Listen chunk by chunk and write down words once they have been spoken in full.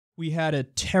We had a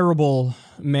terrible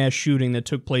mass shooting that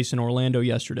took place in Orlando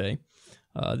yesterday.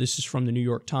 This is from the New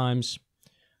York Times.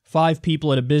 5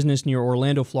 people at a business near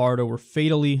Orlando, Florida, were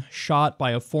fatally shot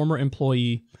by a former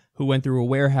employee who went through a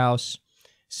warehouse,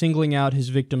 singling out his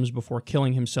victims before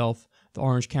killing himself, the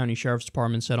Orange County Sheriff's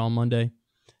Department said on Monday.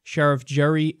 Sheriff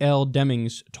Jerry L.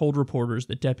 Demings told reporters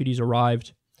that deputies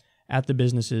arrived at the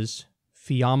business's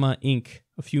Fiamma Inc.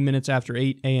 a few minutes after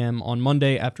 8 a.m. on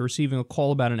Monday after receiving a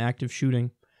call about an active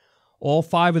shooting. All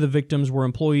 5 of the victims were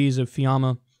employees of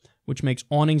Fiamma, which makes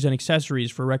awnings and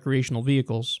accessories for recreational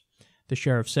vehicles. The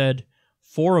sheriff said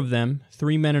 4 of them,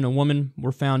 3 men and a woman,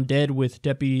 were found dead with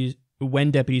deputies when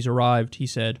deputies arrived, he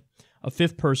said. A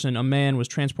 5th person, a man, was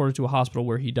transported to a hospital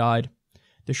where he died.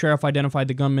 The sheriff identified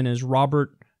the gunman as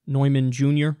Robert Neumann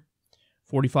Jr.,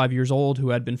 45 years old, who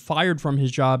had been fired from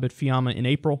his job at Fiamma in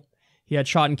April. He had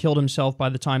shot and killed himself by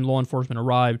the time law enforcement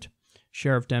arrived,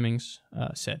 Sheriff Demings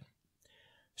said.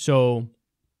 So,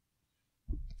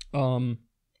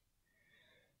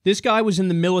 this guy was in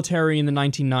the military in the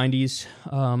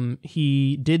 1990s.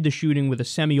 He did the shooting with a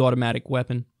semi-automatic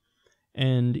weapon,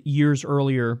 and years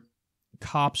earlier,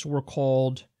 cops were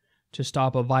called to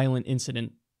stop a violent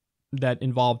incident that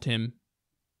involved him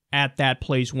at that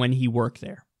place when he worked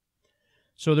there.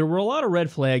 So there were a lot of red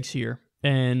flags here,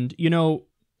 and, you know,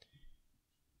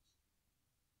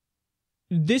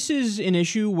 this is an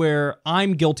issue where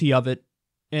I'm guilty of it,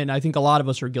 and I think a lot of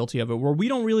us are guilty of it, where we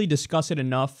don't really discuss it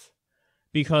enough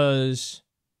because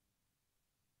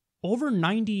over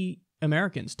 90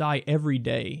 Americans die every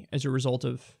day as a result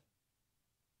of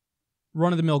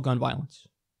run-of-the-mill gun violence.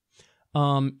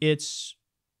 It's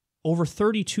over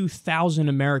 32,000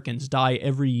 Americans die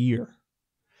every year.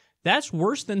 That's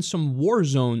worse than some war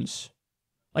zones.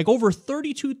 Like, over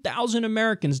 32,000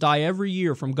 Americans die every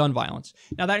year from gun violence.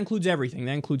 Now, that includes everything.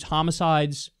 That includes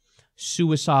homicides,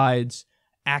 suicides,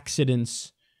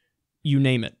 accidents, you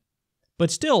name it. But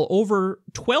still, over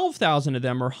 12,000 of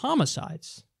them are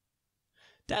homicides.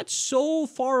 That's so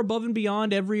far above and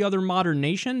beyond every other modern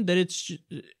nation that it's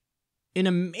an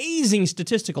amazing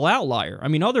statistical outlier. I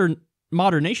mean, other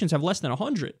modern nations have less than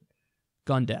 100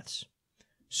 gun deaths.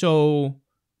 So,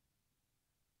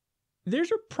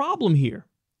 there's a problem here.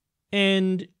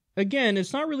 And, again,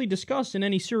 it's not really discussed in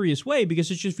any serious way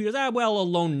because it's just because, a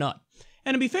lone nut.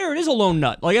 And to be fair, it is a lone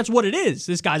nut. Like, that's what it is.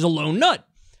 This guy's a lone nut.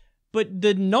 But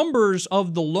the numbers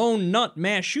of the lone nut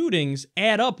mass shootings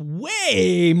add up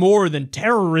way more than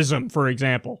terrorism, for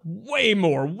example. Way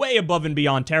more. Way above and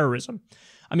beyond terrorism.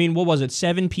 I mean, what was it?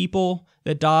 7 people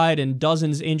that died and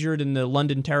dozens injured in the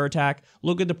London terror attack.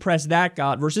 Look at the press that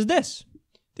got versus this.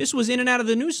 This was in and out of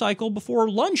the news cycle before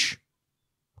lunch.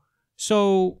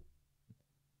 So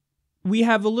we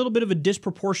have a little bit of a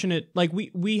disproportionate, like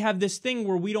we have this thing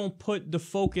where we don't put the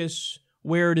focus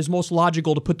where it is most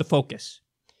logical to put the focus.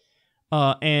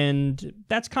 And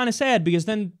that's kind of sad because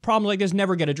then problems like this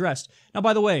never get addressed. Now,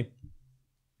 by the way,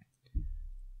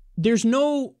 there's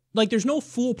no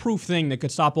foolproof thing that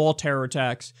could stop all terror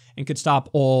attacks and could stop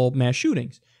all mass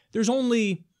shootings. There's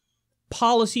only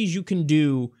policies you can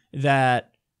do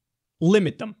that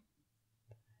limit them.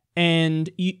 And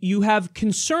you have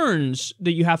concerns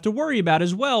that you have to worry about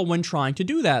as well when trying to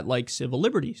do that, like civil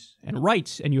liberties and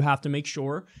rights. And you have to make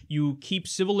sure you keep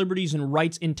civil liberties and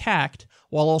rights intact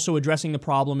while also addressing the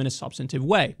problem in a substantive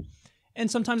way.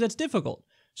 And sometimes that's difficult.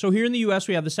 So here in the U.S.,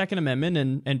 we have the Second Amendment,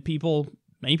 and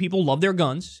many people love their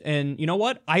guns. And you know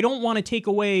what? I don't want to take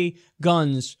away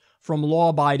guns from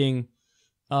law-abiding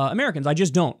Americans. I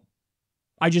just don't.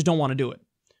 I just don't want to do it.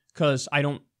 Because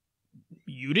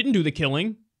you didn't do the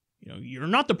killing. You know, you're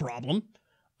not the problem.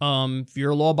 If you're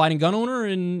a law-abiding gun owner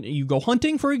and you go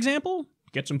hunting, for example,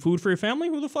 get some food for your family,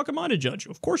 who the fuck am I to judge?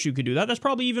 Of course you could do that. That's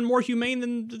probably even more humane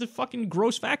than the fucking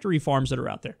gross factory farms that are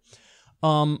out there.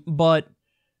 But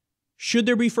should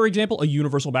there be, for example, a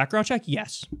universal background check?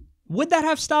 Yes. Would that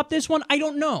have stopped this one? I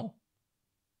don't know.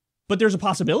 But there's a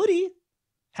possibility.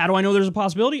 How do I know there's a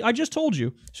possibility? I just told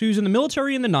you. So he was in the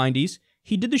military in the 90s.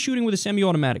 He did the shooting with a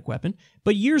semi-automatic weapon,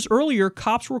 but years earlier,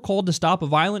 cops were called to stop a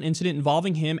violent incident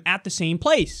involving him at the same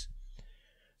place.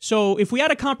 So if we had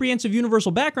a comprehensive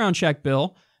universal background check,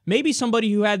 Bill, maybe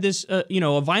somebody who had this, a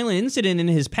violent incident in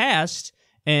his past,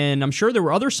 and I'm sure there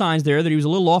were other signs there that he was a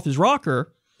little off his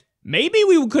rocker, maybe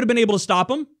we could have been able to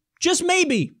stop him. Just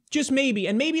maybe. Just maybe.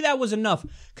 And maybe that was enough.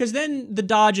 Because then the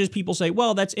dodge is people say,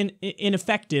 well, that's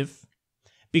ineffective,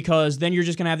 because then you're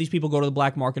just going to have these people go to the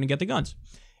black market and get the guns.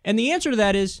 And the answer to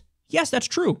that is, yes, that's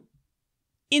true.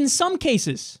 In some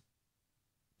cases.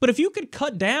 But if you could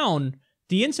cut down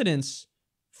the incidents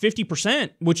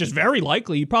 50%, which is very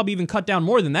likely, you'd probably even cut down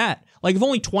more than that. Like if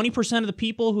only 20% of the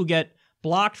people who get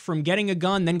blocked from getting a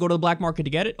gun, then go to the black market to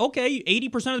get it. Okay,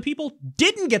 80% of the people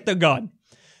didn't get the gun.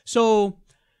 So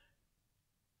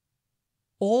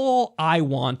all I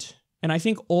want, and I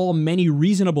think all many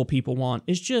reasonable people want,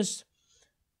 is just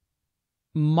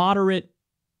moderate,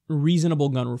 reasonable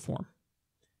gun reform.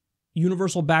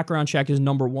 Universal background check is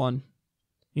number one,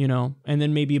 and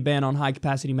then maybe a ban on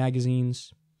high-capacity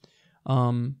magazines.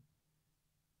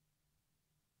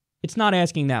 It's not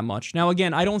asking that much. Now,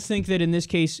 again, I don't think that in this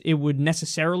case it would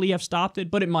necessarily have stopped it,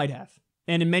 but it might have.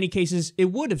 And in many cases, it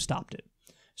would have stopped it.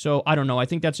 So, I don't know. I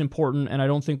think that's important, and I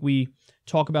don't think we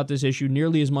talk about this issue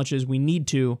nearly as much as we need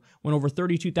to. When over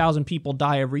 32,000 people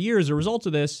die every year as a result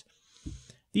of this,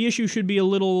 the issue should be a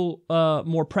little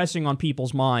more pressing on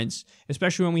people's minds,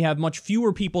 especially when we have much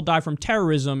fewer people die from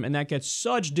terrorism, and that gets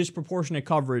such disproportionate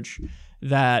coverage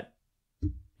that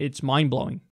it's mind-blowing.